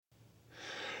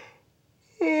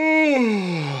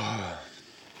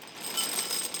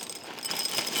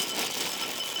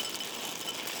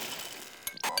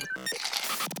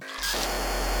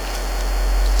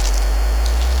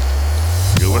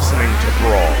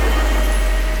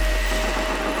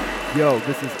Yo,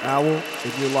 this is Owl,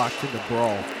 and you're locked into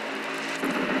Brawl.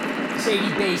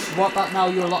 Sadie Bass, what about now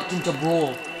you're locked into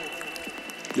Brawl?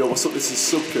 Yo, what's up? This is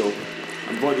Subkill,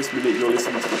 and right this minute you're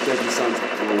listening to the deadly sounds of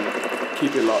Brawl.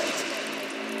 Keep it locked.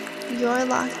 You're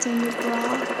locked into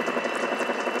Brawl.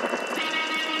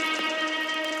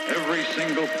 Every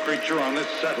single creature on this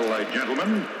satellite,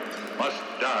 gentlemen, must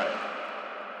die.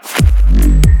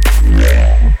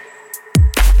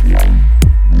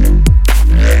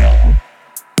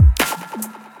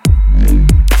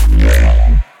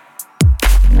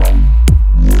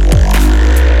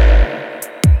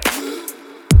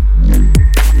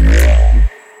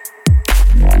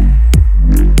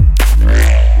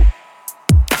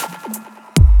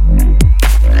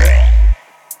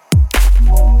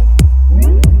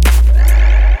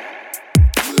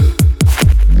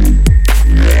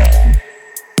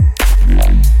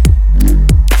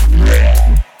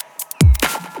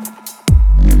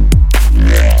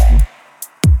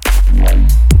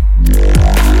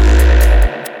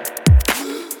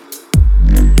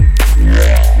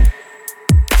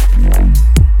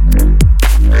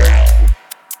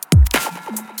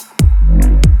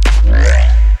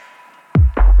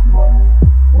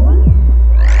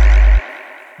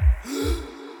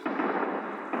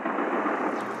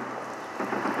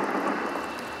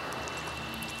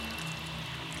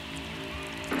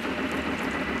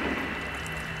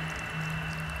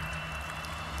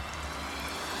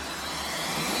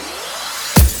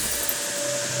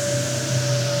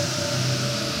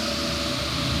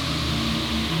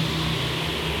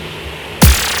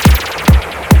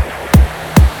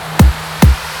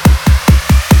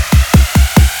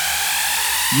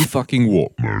 You fucking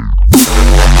what, man?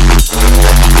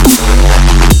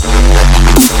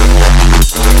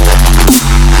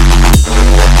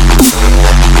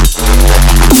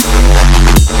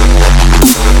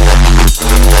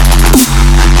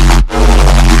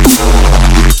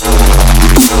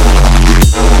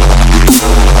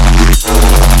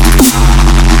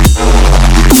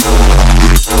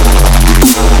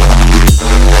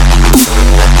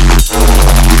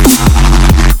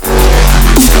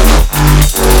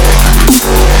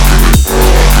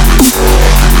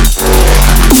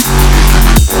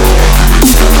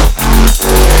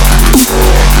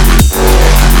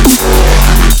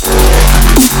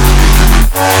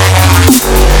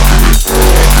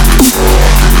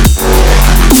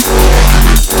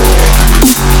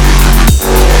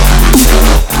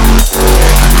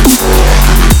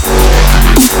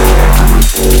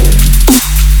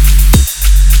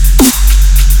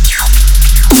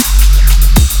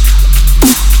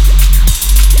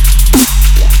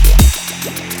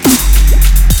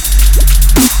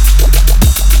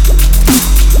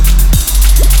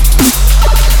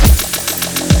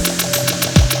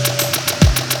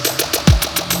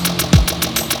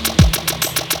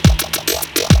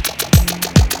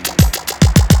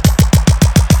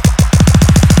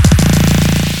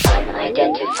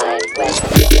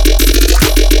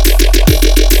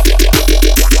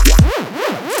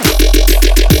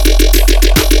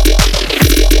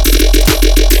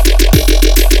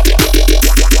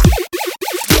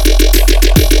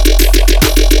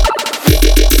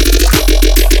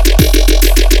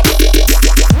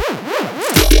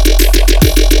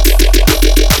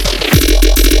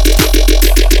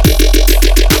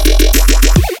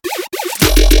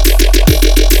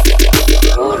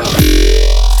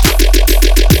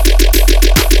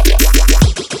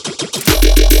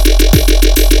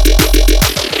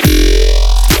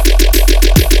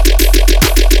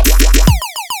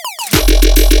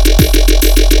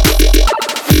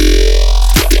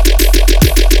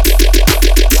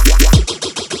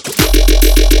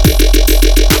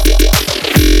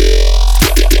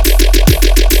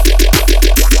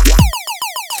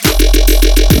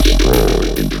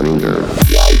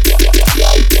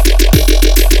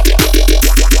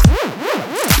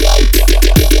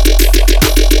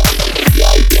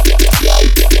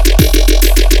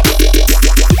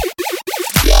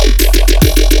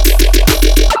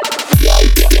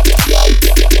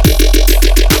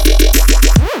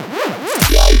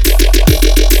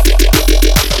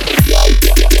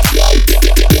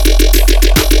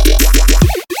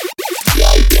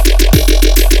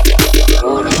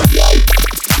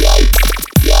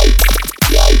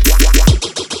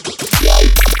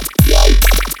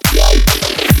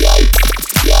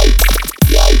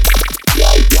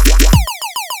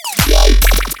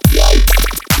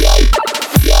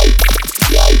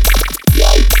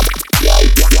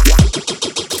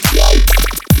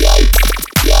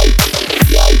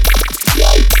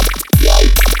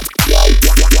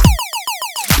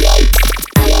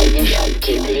 Mission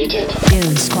completed.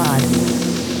 Doom Squad.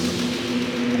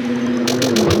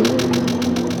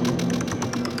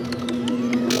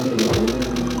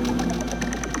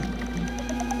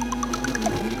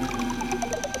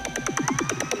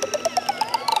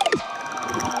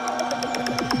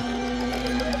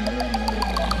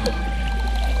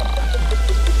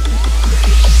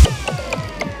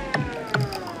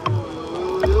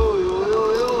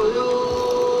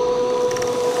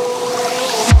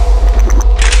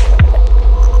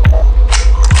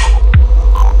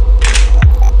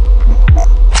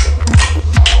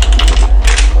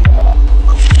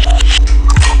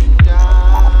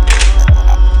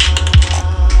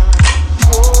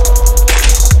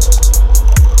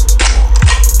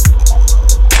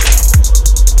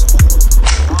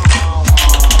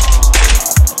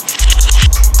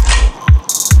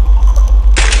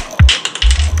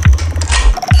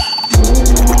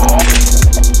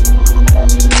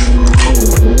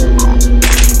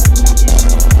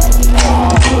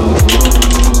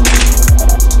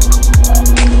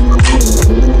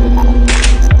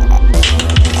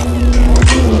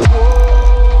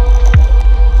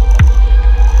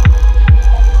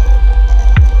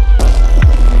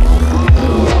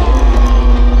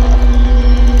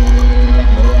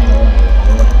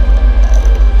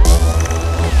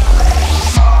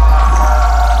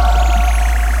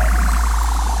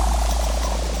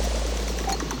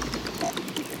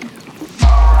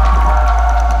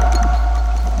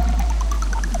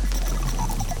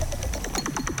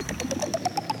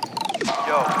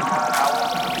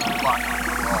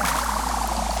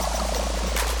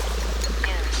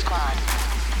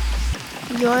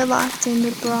 locked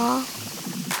into Brawl.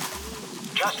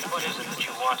 Just what is it that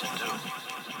you want to do?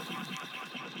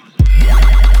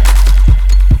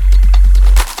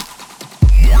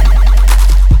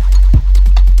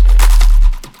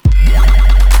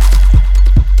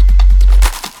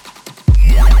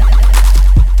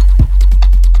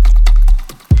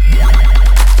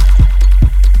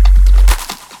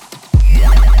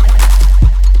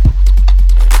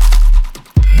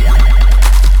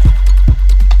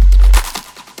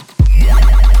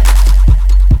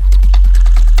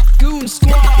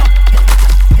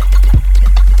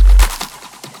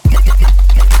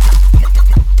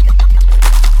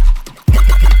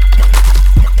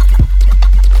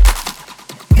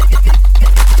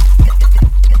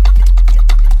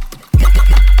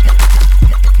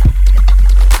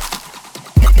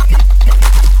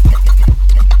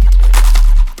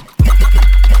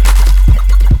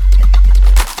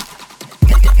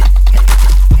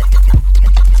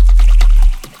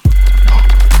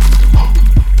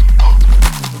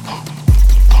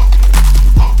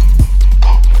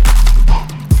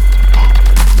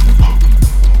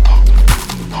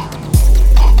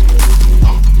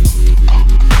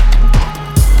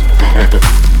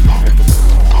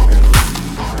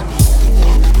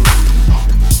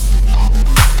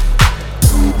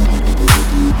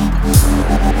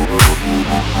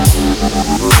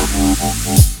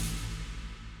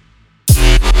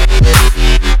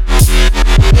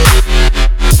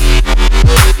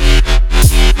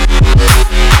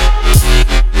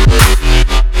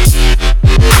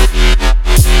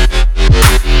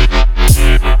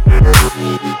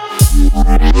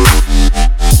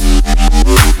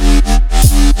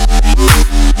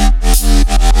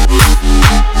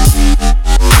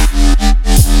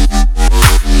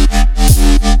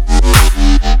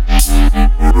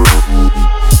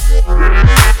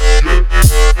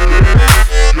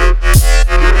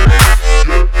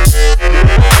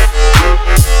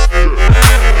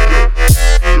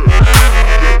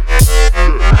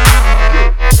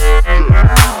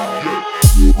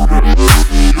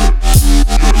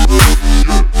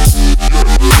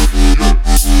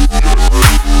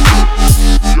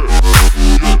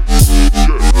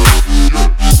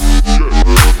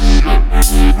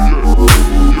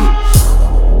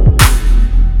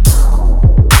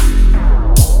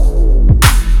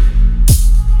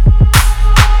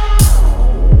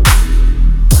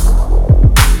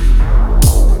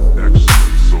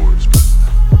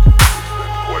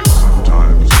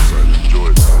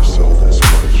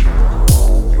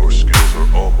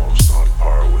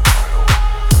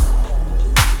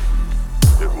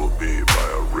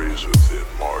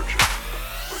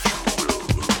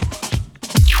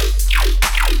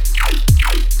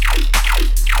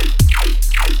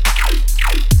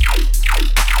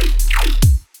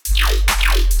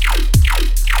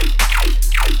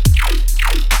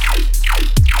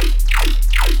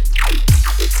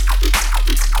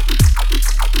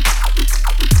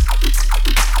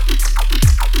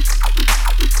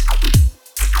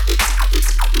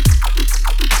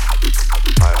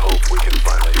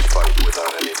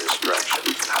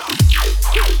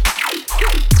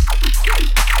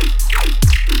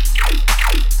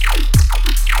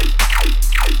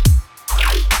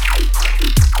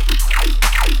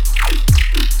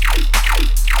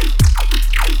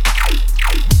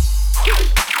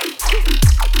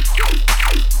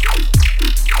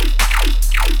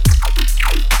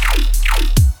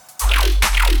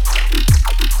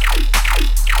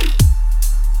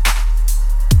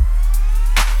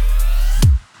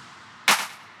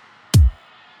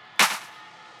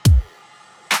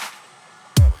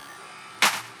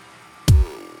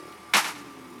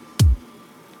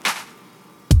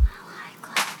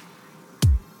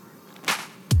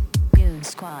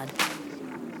 Squad.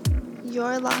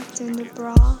 You're locked into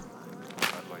Brawl.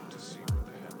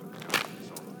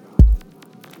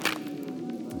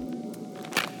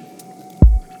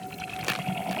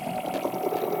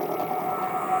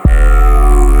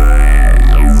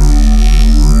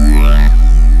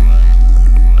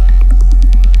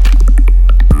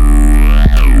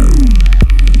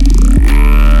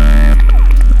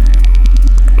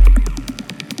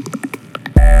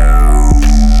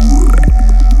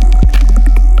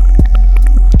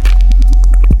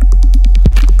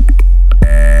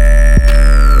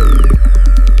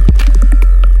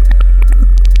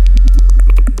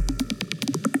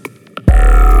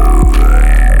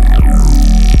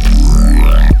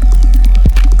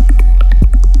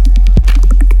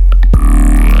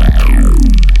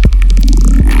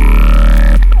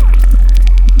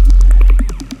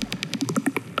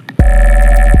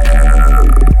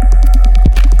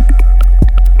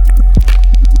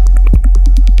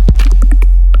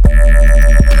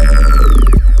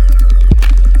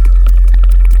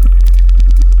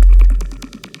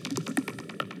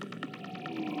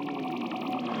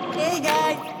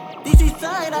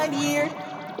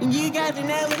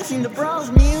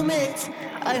 mix.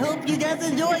 I hope you guys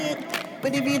enjoy it.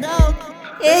 But if you don't,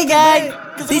 hey guys,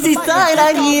 this is Side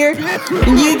out here.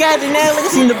 And you guys are now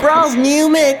listening to Brawl's new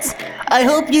mix. I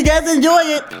hope you guys enjoy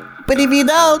it. But if you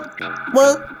don't,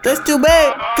 well, that's too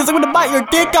bad. Cause I'm gonna bite your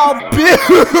dick off,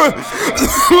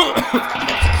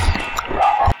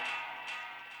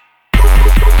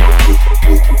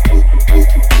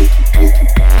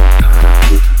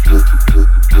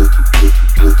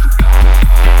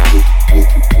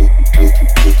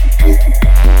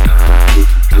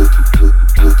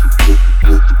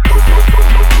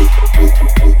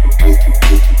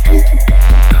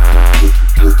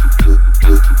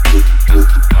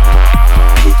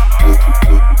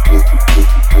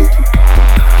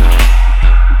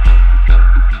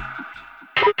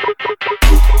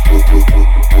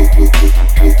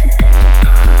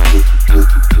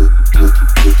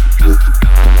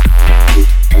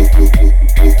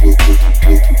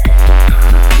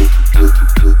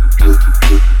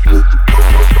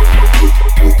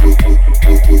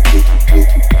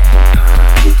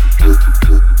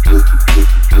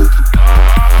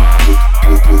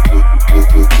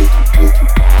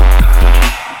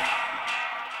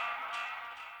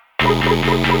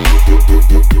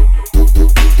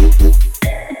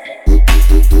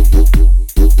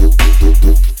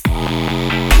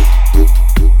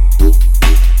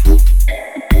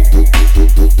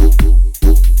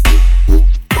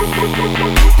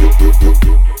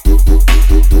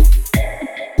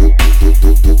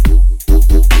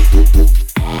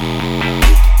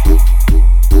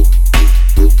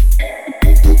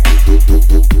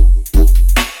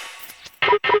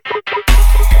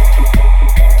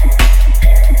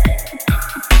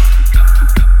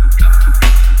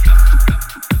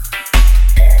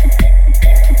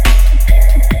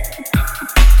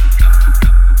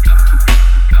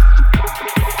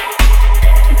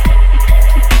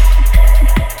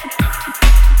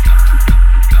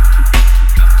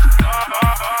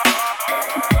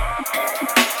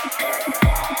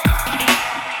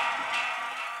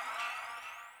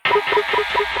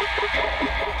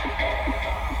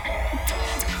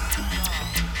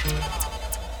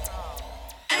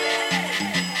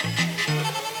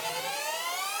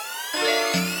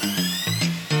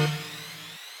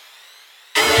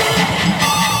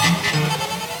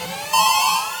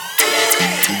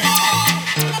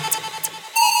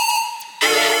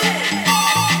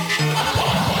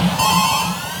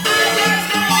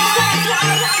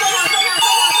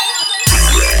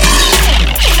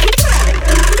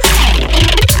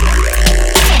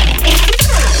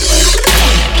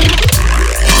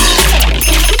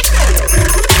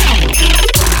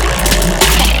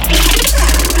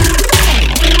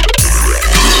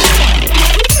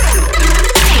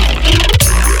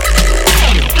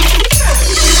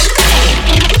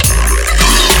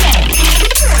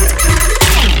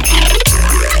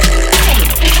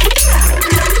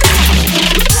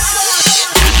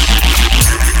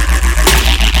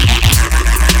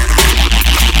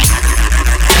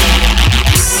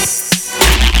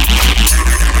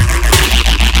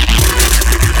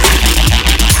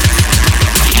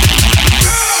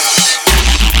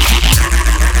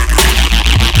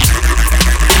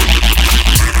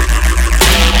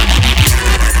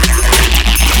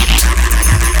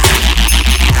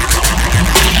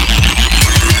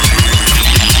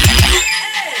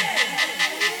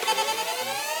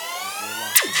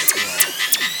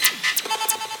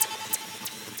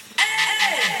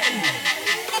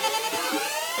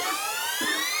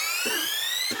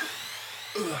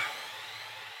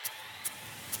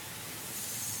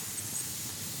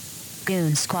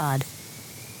 Goon Squad.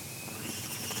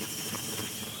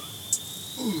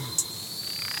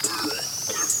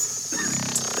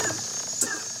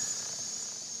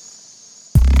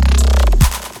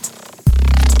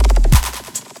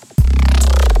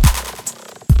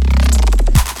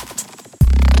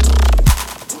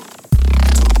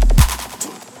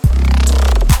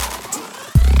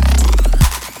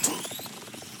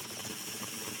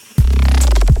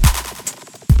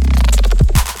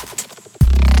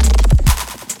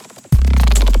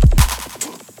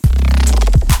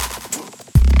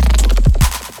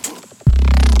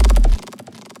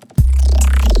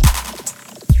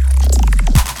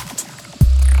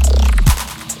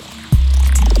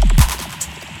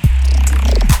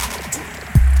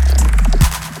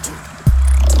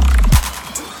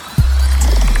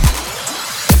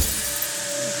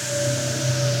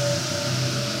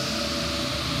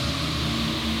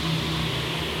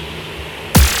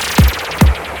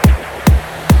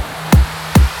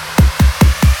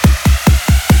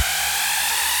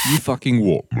 You fucking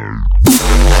what, mate?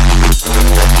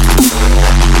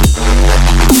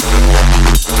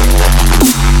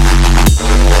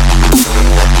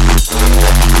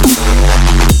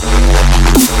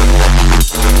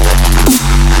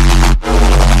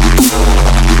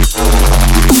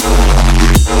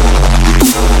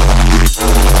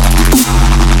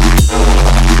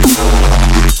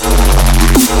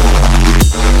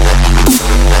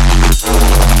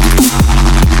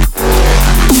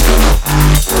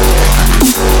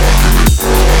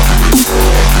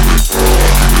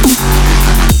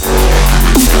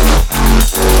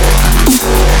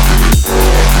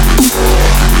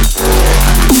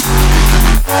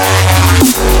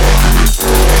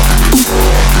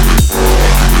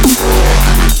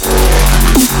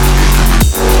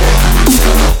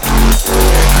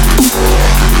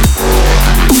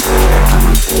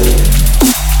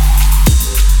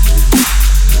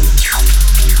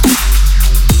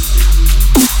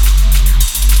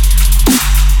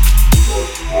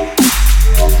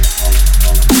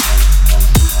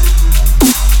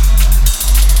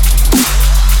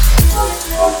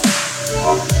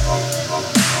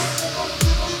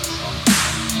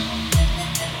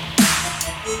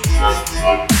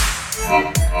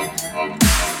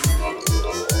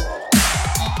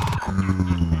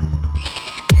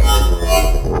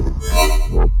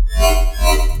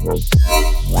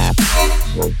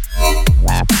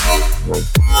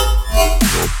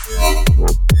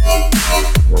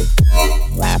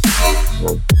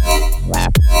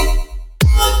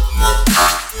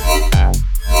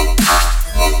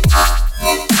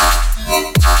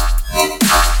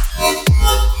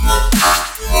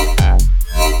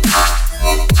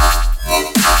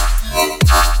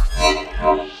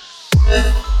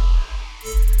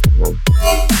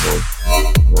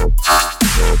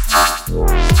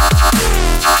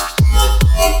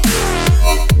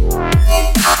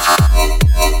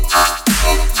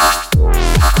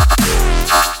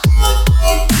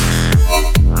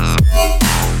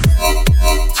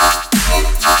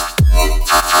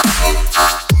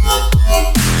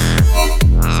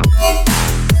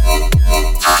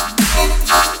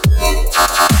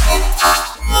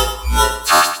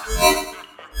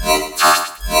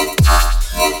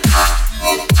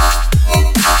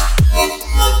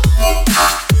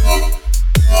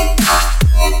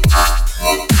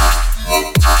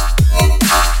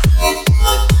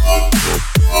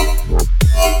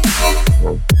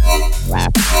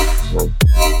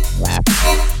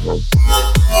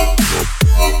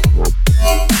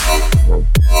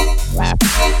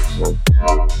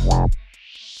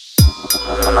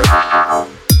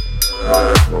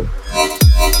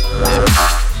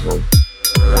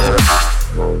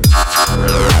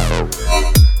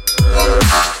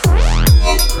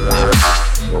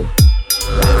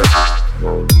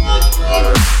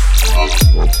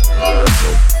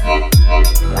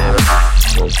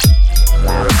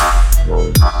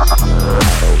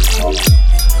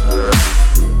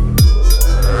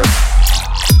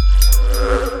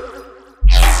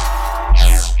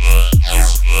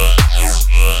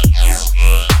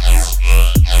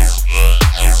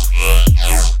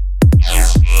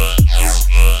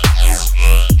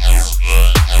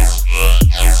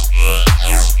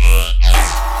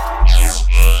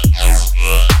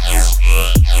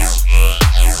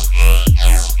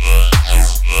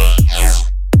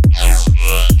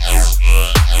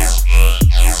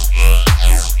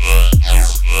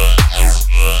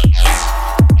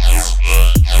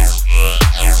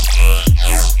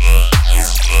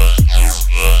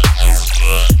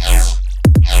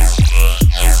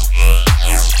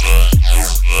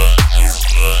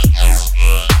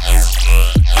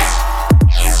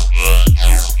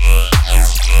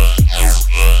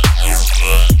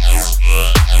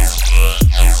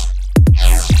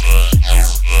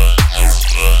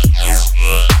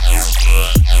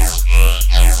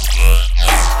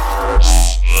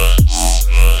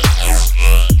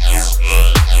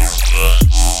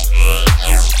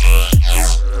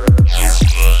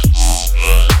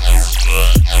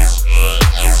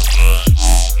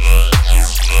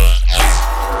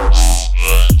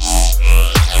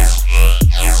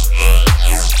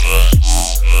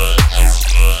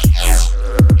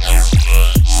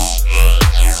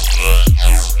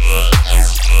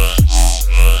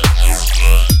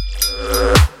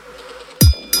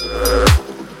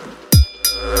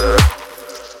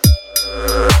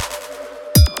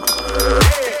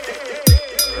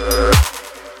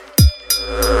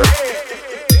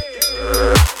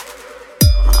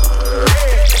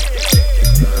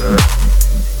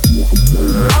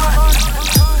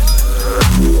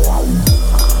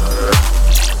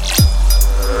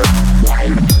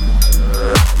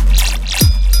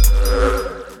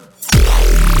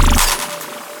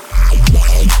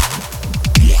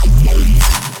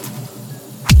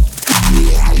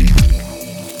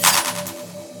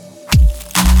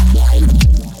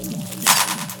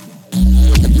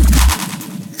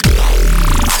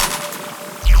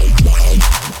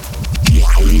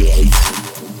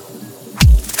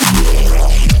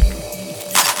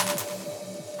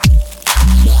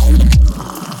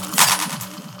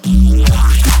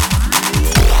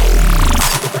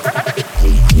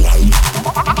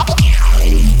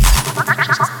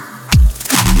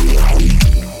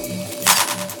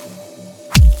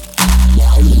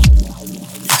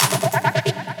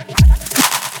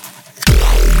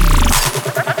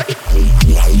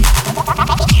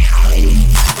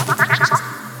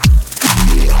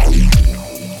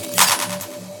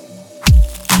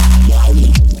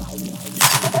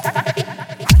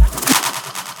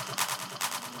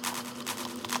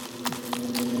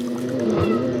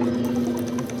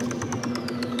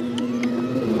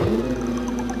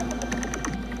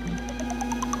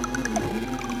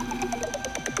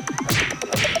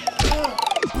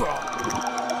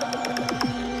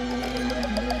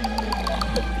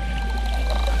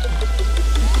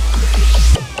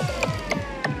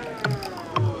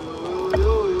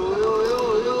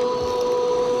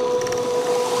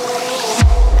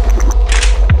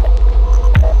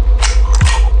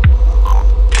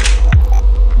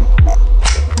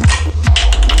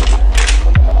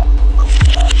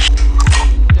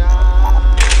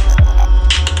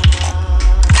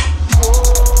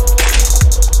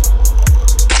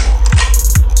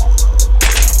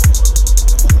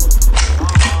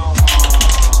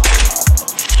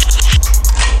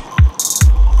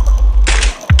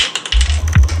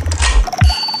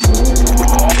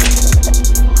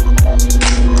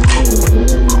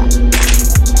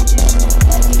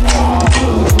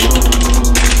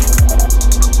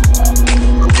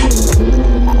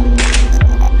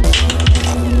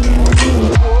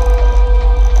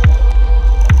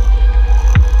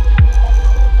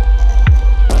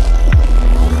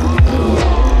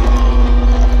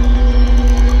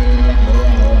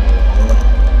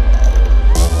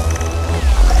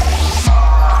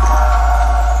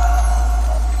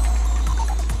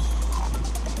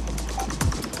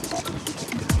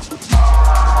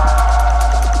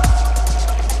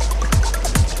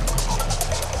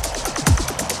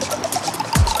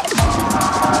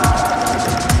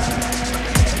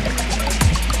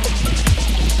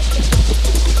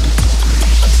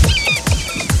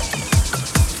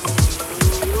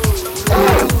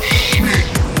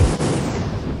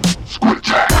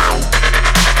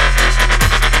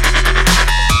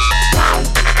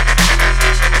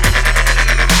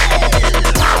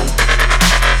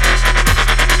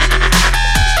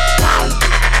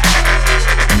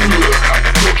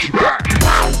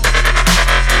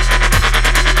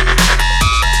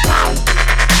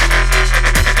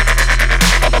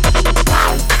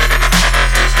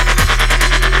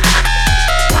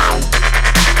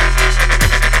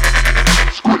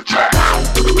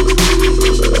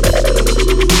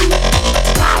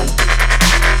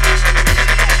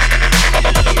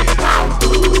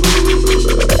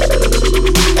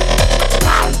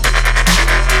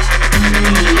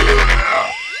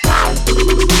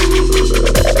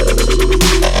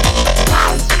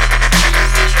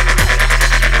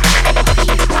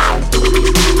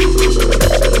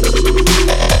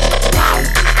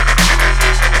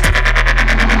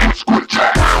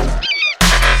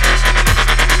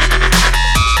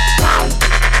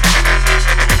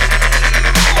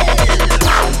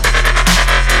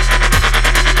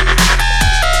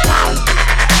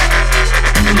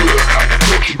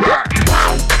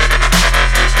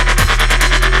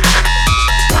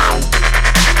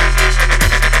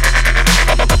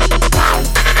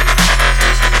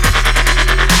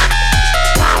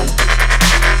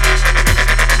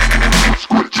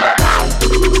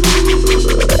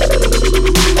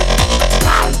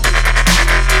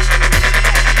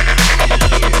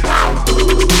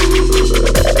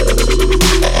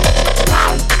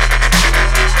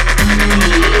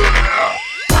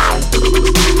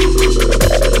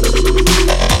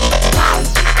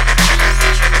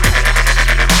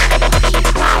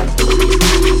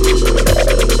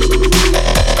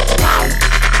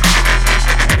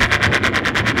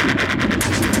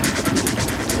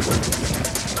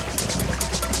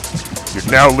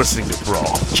 Now listening to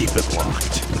Brawl. Keep it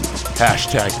locked.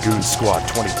 Hashtag Goon Squad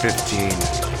 2015,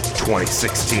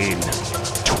 2016,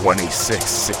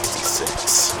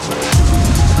 2666.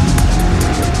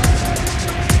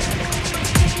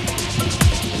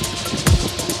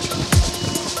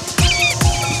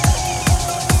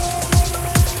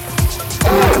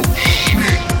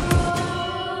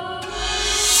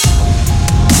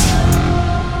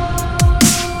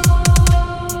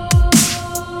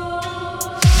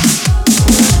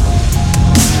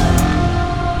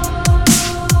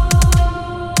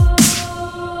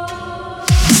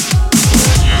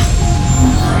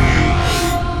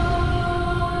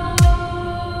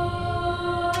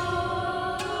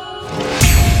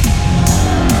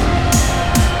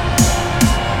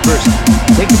 First,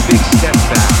 take a big step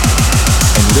back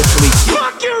and literally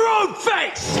fuck your own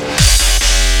face!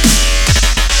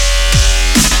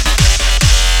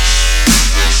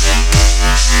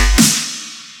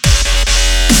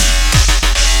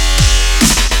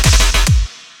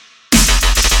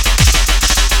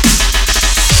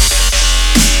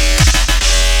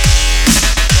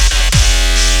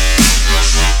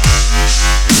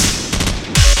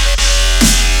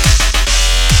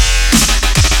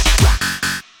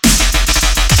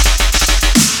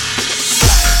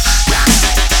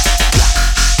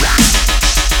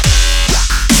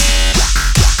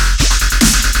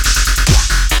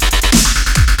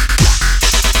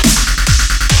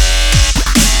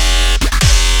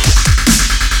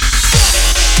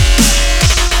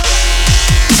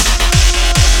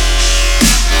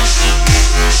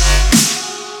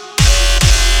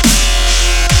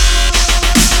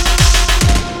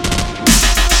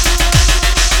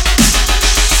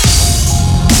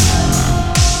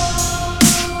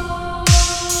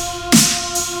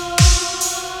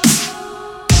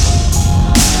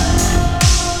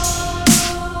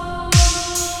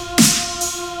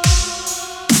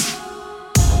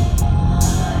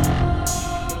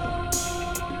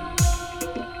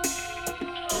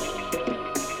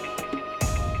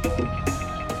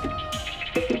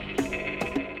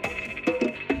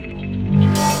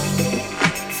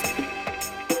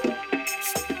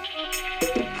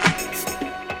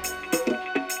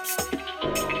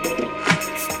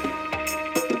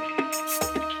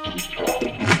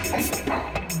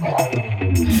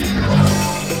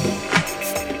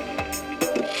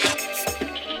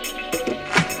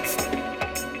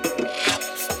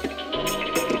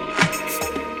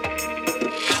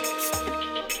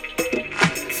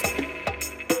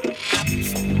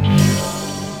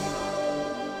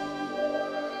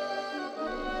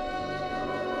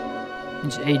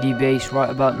 It's AD Base right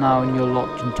about now and you're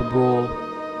locked into Brawl.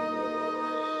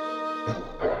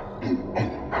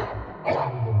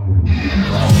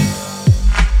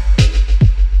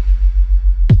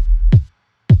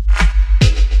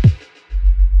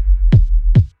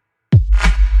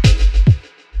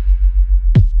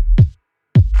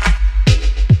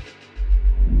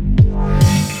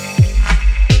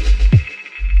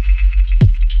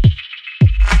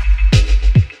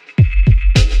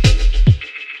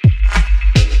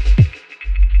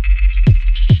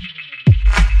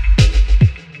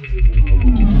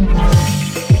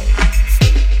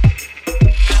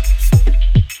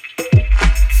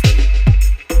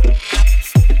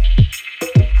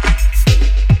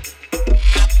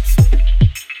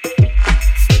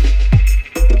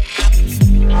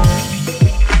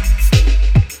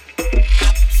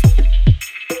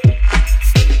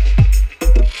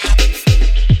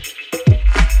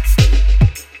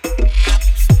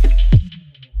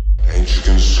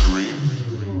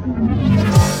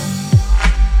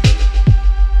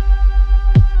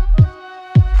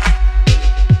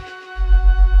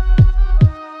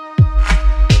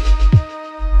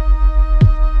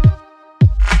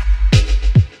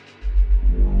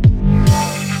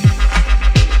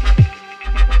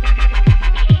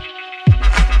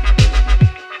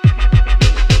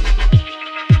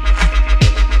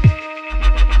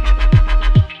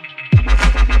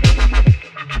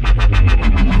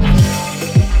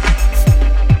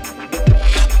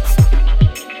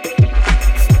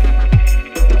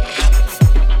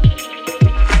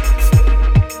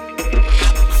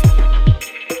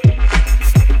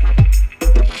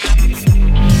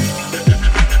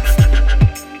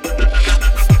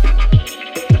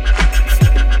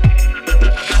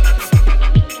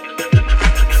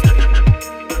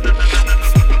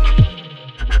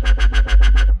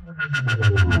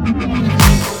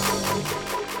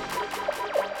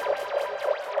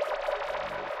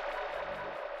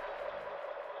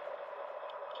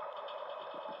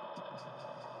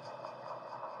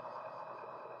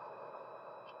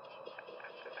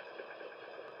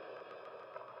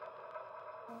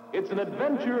 It's an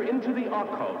adventure into the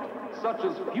occult, such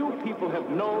as few people have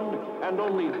known, and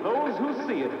only those who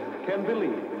see it can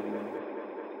believe.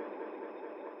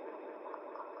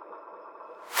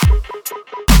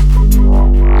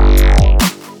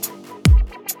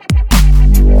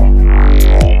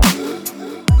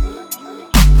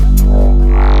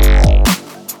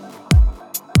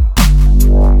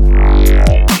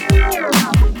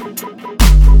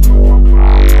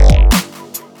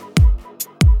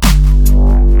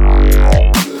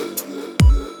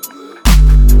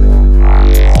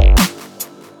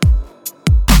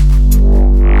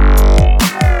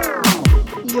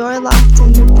 You're locked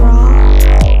in the Brawl.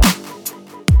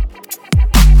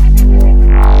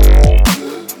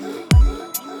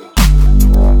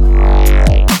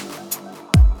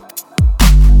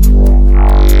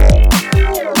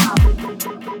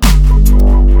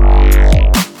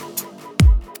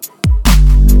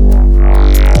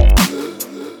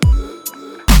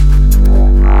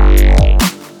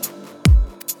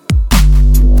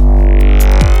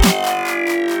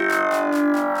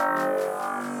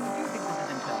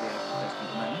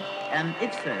 And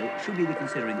if so, should we be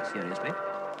considering it seriously?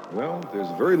 Well, there's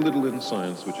very little in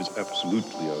science which is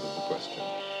absolutely out of the question.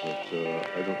 But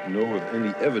I don't know of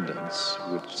any evidence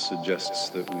which suggests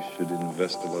that we should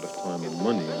invest a lot of time and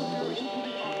money on those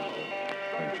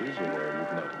ventures, or I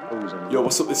would not oppose any. Yo,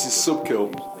 what's up? This is Subkill,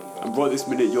 and right this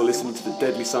minute you're listening to the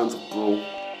deadly sounds of Brawl.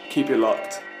 Keep it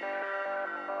locked.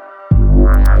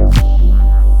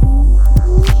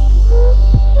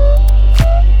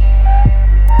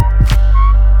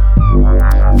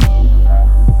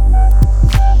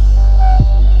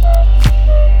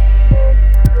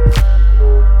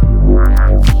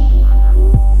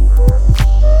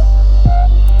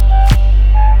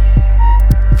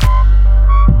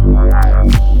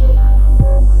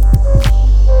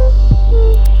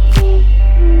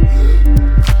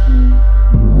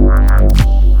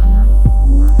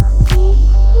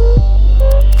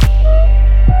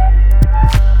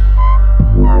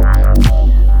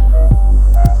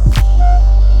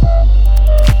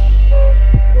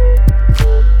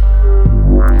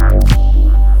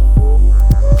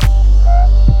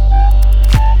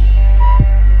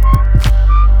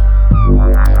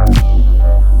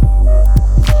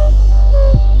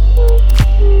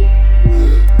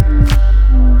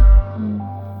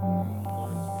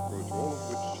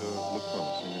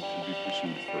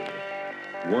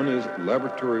 One is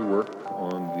laboratory work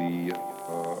on the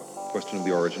question of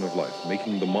the origin of life,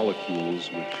 making the molecules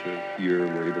which here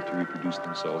were able to reproduce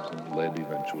themselves and led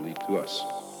eventually to us.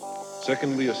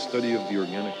 Secondly, a study of the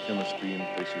organic chemistry in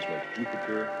places like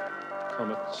Jupiter,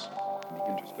 comets, and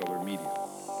the interstellar media.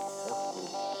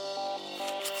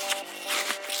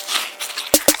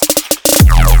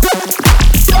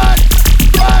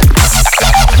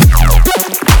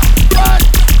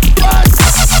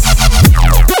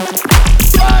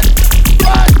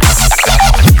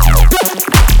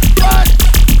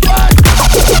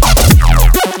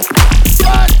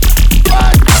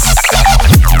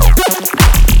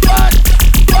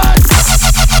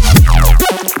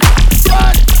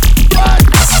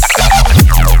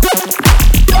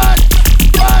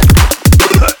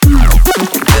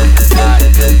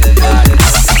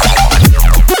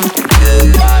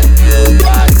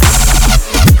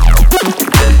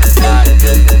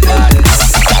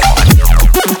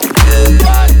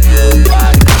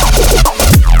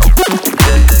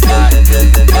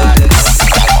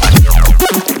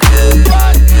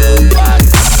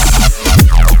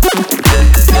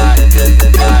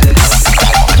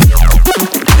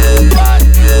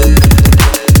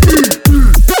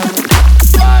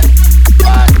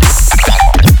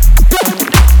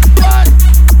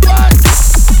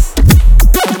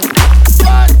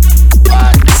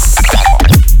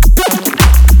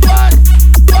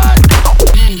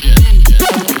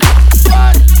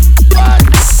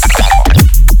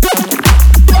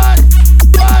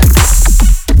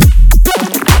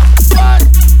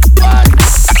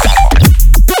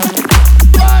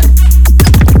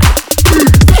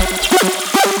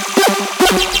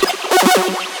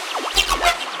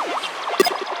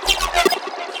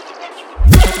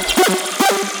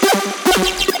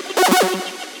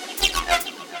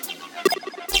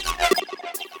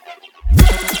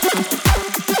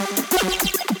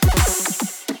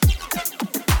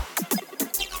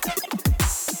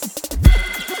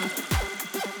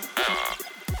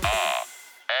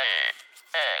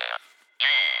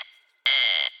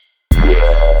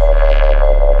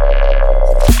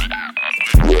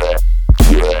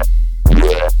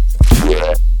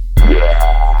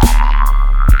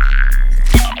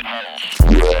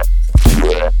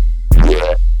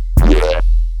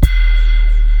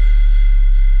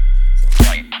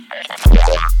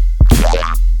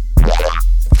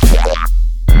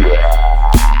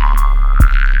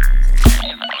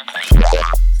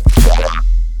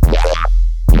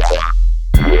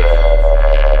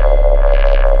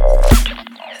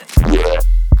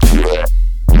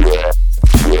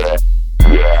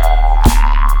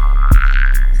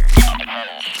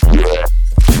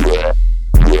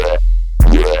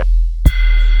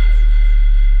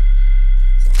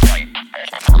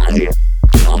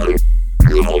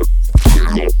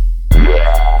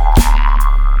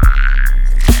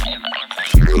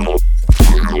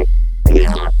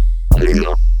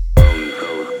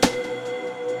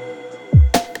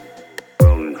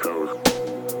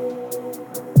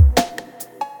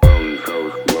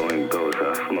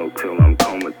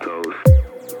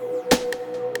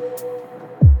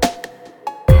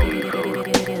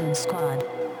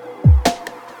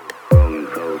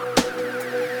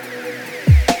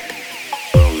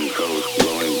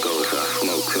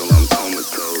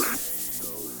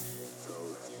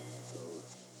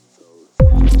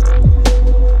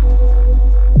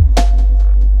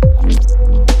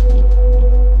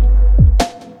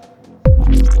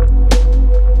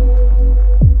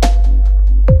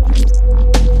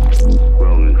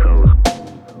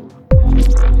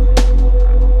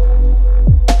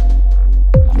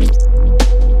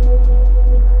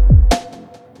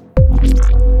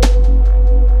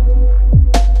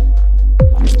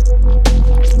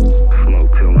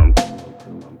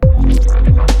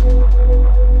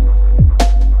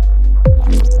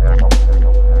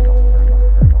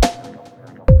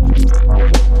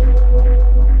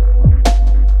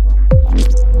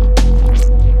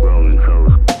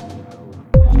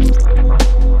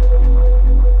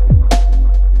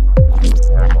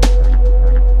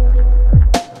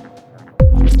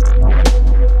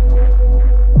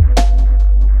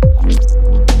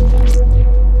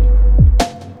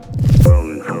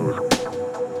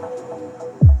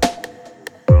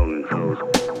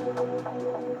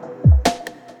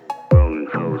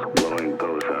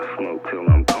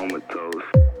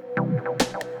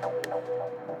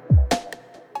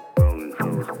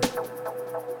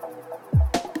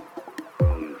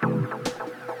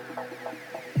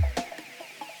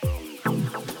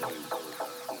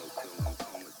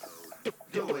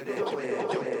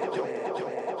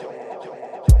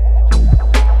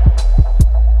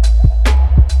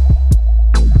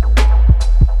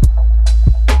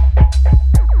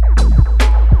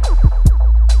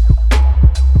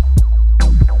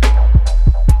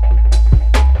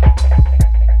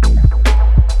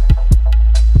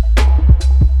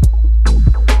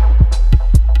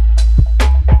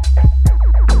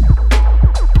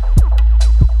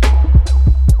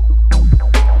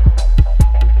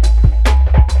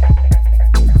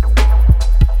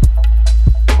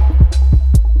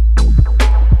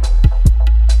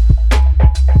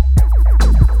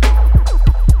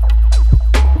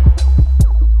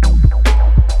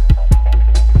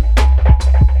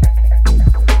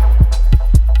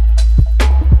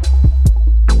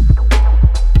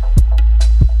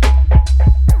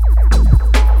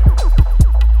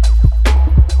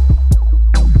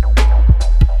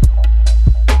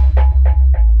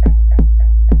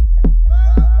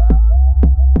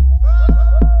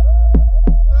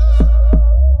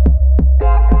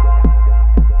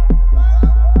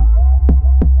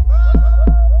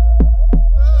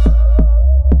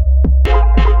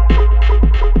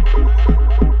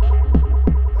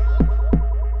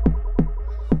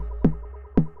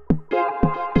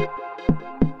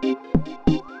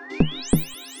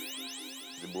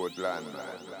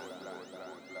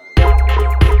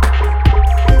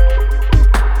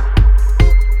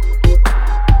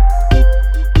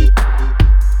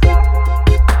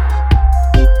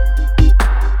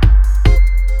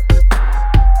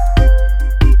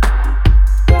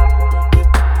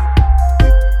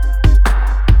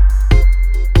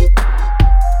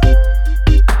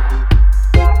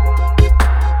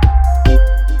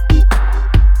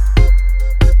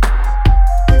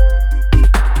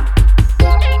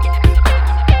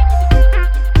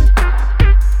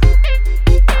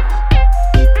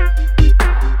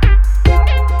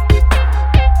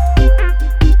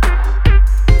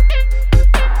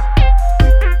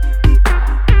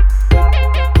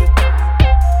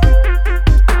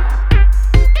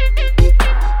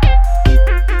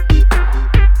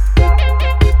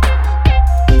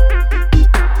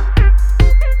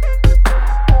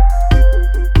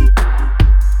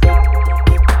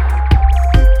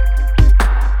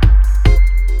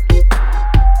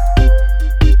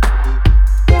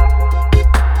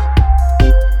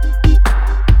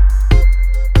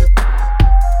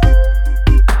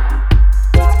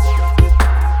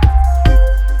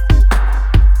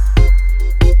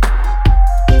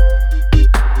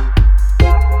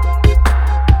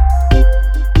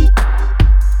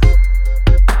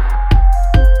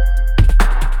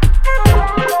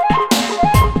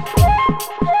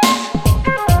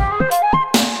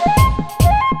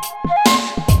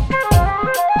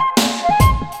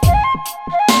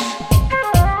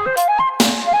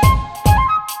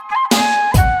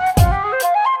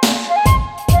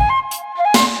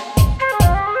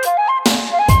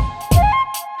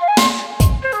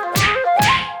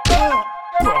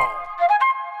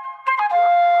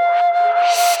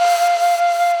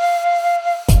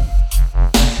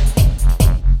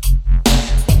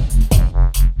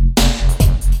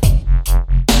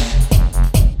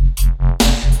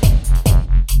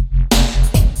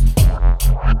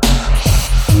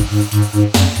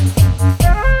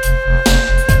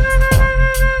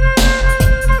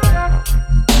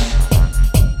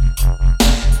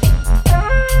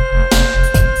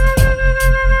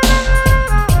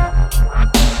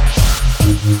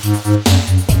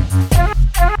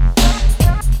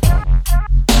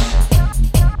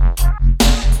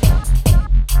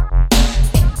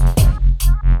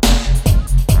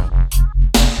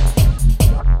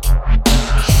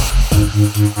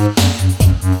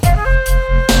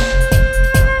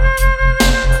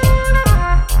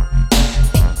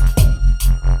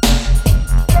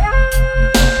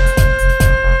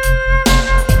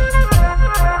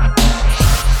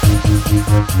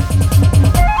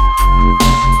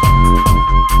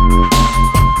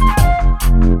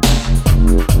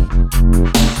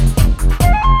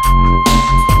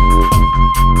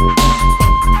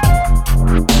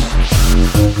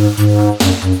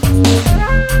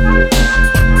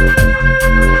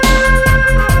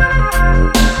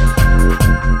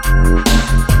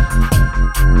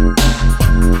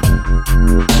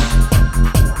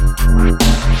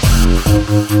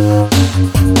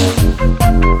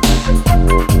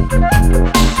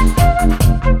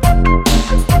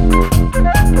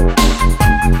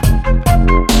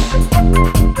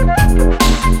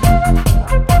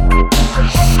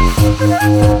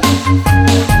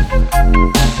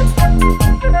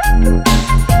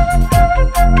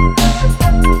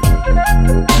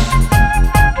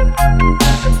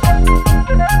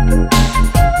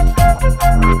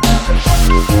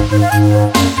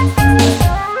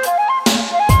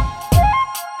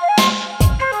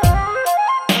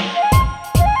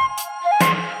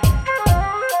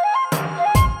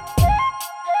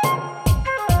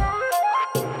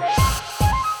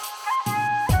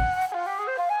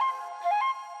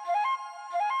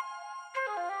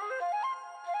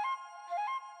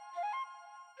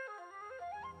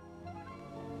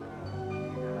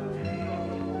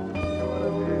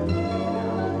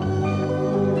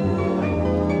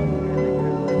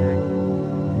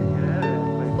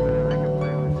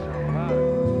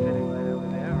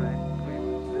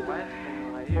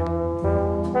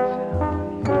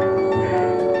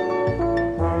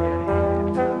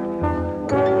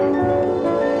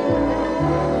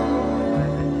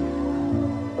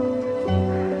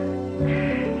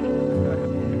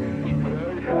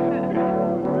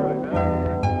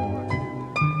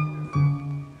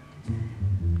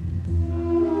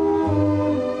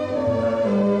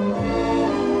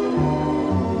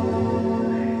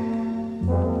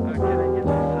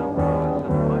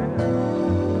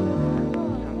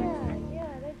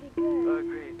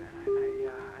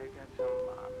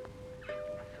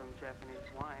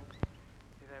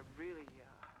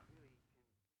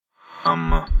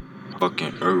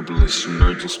 fucking herbalist. You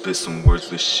nerds will spit some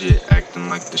worthless shit, acting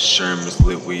like the Sherman's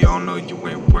lit. We all know you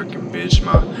ain't working, bitch.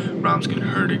 My rhymes can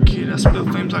hurt a kid. I spill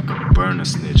flames like a burner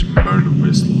snitch.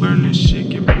 Murderous, learning shit.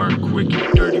 Get murked quick,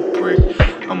 you dirty prick.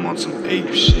 I'm on some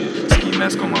ape shit. Ski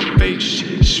mask on my face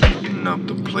shit. Shooting up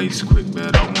the place quick,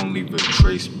 but I won't leave a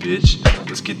trace, bitch.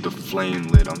 Let's get the flame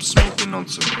lit. I'm smoking on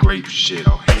some grape shit.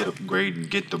 I'll hit upgrade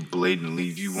and get the blade and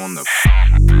leave you on the.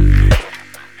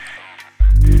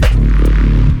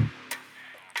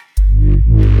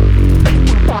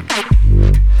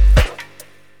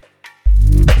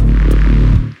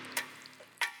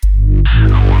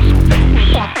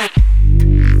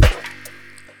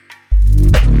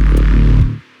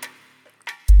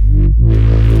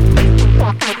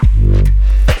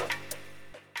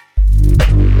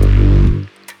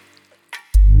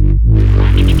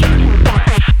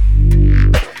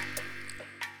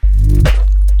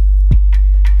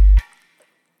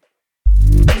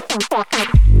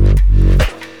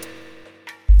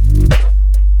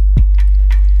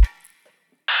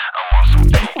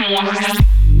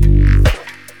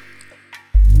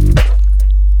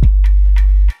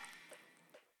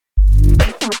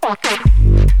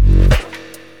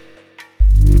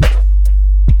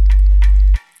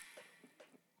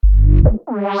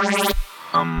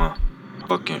 I'm a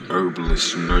fucking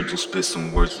herbalist. You nerds will spit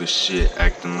some worthless shit,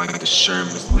 acting like the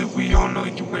Sherman's lit. We all know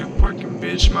you ain't working,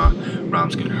 bitch. My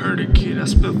rhymes can hurt a kid. I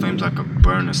spill flames like a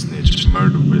burner snitch.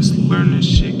 Murderous, learning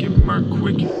shit. Get murked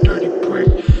quick, you dirty prick.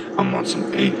 I'm on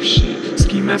some ape shit.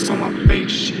 Ski mask on my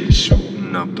face shit.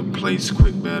 Shooting up the place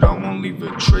quick, but I won't leave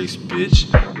a trace,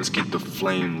 bitch. Let's get the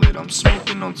flame lit. I'm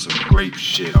smoking on some grape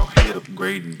shit. I'll hit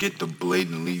upgrade and get the blade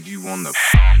and leave you on the.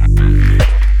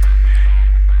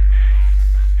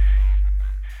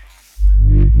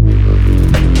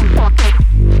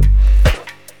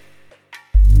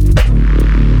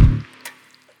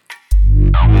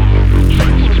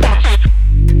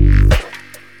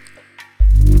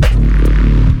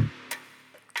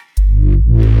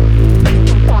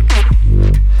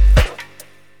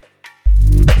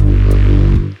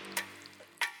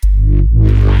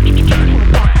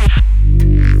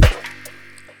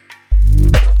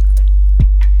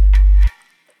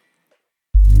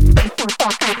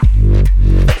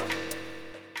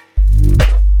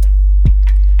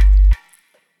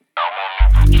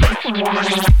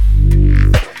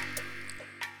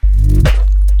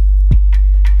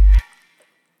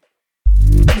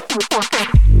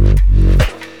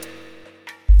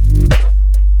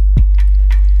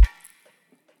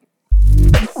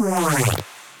 Right.